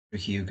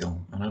Hugill,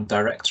 and I'm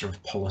Director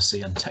of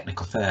Policy and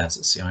Technical Affairs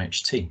at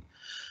CIHT.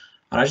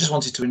 And I just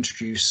wanted to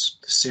introduce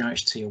the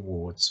CIHT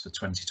Awards for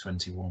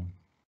 2021.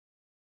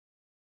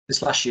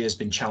 This last year has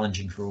been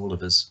challenging for all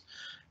of us,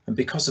 and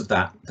because of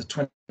that, the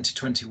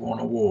 2021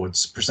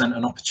 Awards present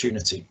an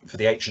opportunity for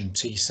the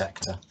H&T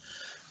sector,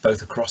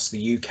 both across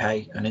the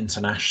UK and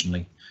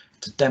internationally,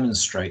 to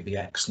demonstrate the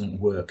excellent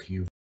work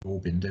you've all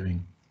been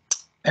doing.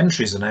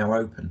 Entries are now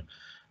open,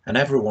 and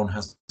everyone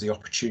has the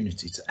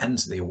opportunity to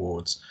enter the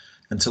awards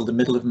until the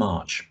middle of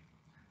March,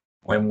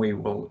 when we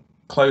will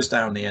close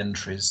down the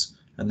entries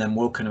and then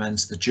we'll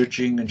commence the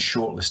judging and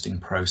shortlisting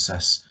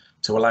process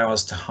to allow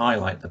us to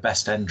highlight the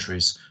best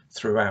entries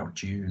throughout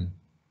June.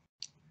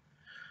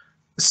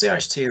 The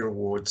CIHT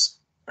Awards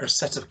are a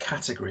set of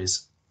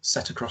categories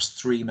set across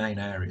three main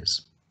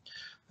areas.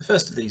 The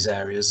first of these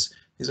areas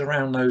is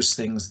around those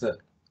things that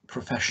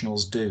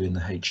professionals do in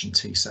the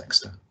H&T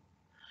sector,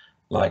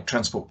 like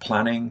transport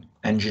planning,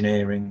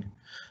 engineering,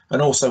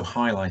 and also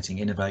highlighting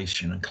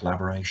innovation and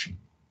collaboration.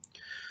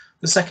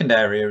 The second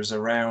area is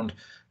around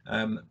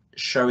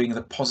showing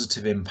the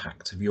positive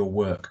impact of your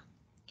work,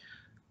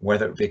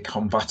 whether it be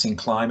combating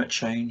climate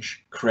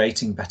change,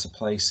 creating better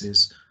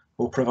places,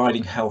 or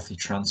providing healthy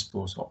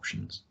transport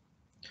options.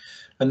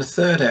 And the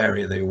third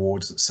area of the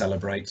awards that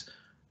celebrate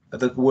are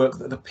the work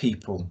that the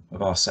people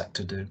of our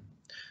sector do,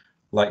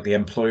 like the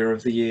Employer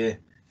of the Year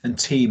and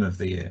Team of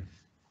the Year.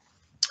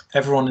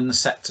 Everyone in the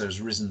sector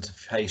has risen to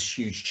face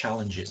huge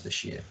challenges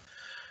this year,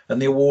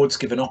 and the awards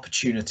give an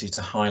opportunity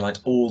to highlight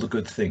all the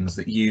good things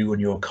that you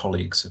and your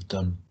colleagues have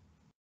done.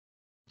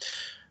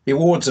 The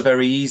awards are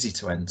very easy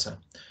to enter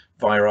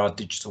via our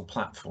digital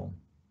platform.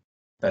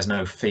 There's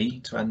no fee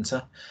to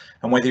enter,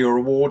 and whether your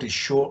award is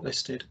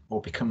shortlisted or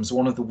becomes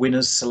one of the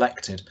winners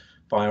selected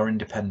by our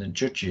independent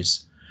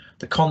judges,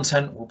 the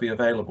content will be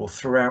available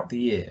throughout the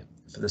year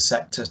for the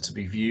sector to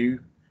be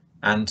viewed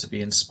and to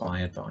be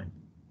inspired by.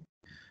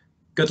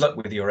 Good luck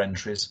with your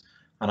entries,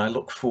 and I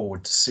look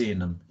forward to seeing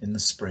them in the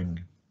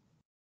spring.